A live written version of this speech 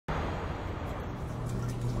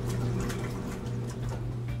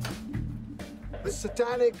The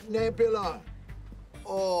Satanic Nebula.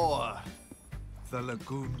 Or the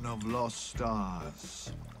Lagoon of Lost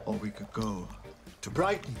Stars. Or we could go to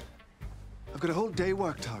Brighton. I've got a whole day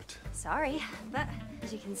worked out. Sorry, but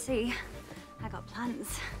as you can see, I got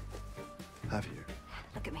plans. Have you?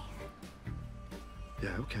 Look at me.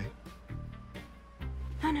 Yeah, okay.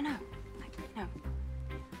 No. Like, no.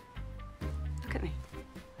 Look at me.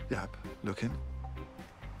 Yep, looking.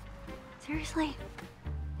 Seriously?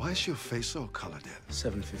 Why is your face so colored in?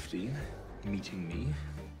 7:15, meeting me.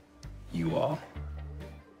 You are.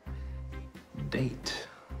 Date.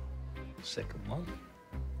 Second one.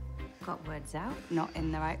 Got words out, not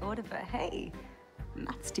in the right order, but hey,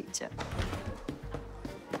 maths teacher.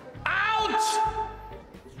 Out!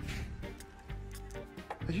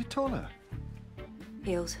 Are you taller?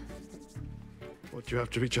 Heels. What, do you have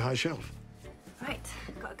to reach a high shelf? Right,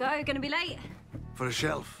 gotta go, gonna be late. For a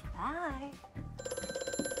shelf? Bye.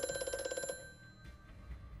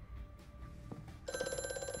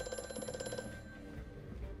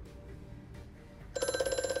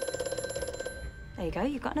 There you go,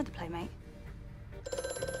 you've got another playmate.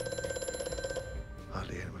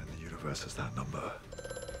 Hardly anyone in the universe has that number.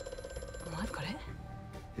 Well, I've got it.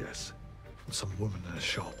 Yes, from some woman in a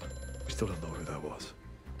shop. We still don't know who that was.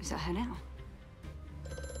 Is that her now?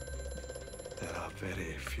 There are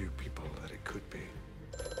very few people that it could be.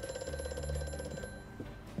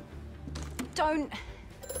 Don't!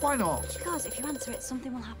 Why not? Because if you answer it,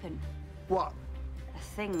 something will happen. What? A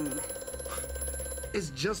thing.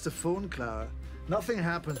 It's just a phone, Clara. Nothing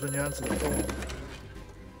happens when you answer the phone.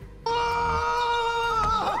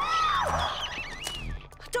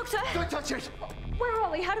 Doctor! Don't touch it! Where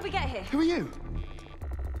are we? How did we get here? Who are you?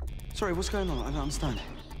 Sorry, what's going on? I don't understand.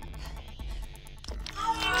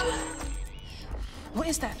 What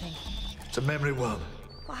is that thing? It's a memory worm.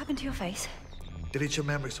 What happened to your face? Delete your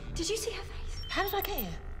memories. Did you see her face? How did I get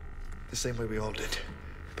here? The same way we all did.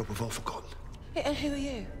 But we've all forgotten. Yeah, and who are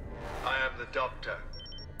you? I am the Doctor,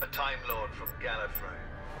 a Time Lord from Gallifrey.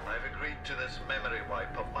 I've agreed to this memory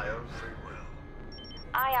wipe of my own free will.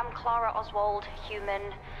 I am Clara Oswald,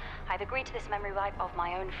 human. I've agreed to this memory wipe of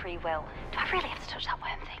my own free will. Do I really have to touch that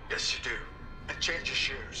worm thing? Yes, you do. And change your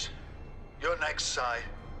shoes. You're next, Si.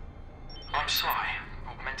 I'm Sai,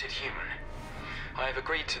 augmented human. I have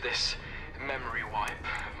agreed to this memory wipe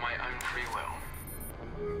of my own free will.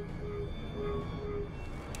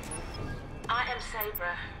 I am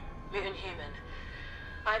Sabra, mutant human.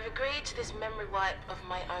 I've agreed to this memory wipe of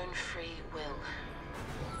my own free will.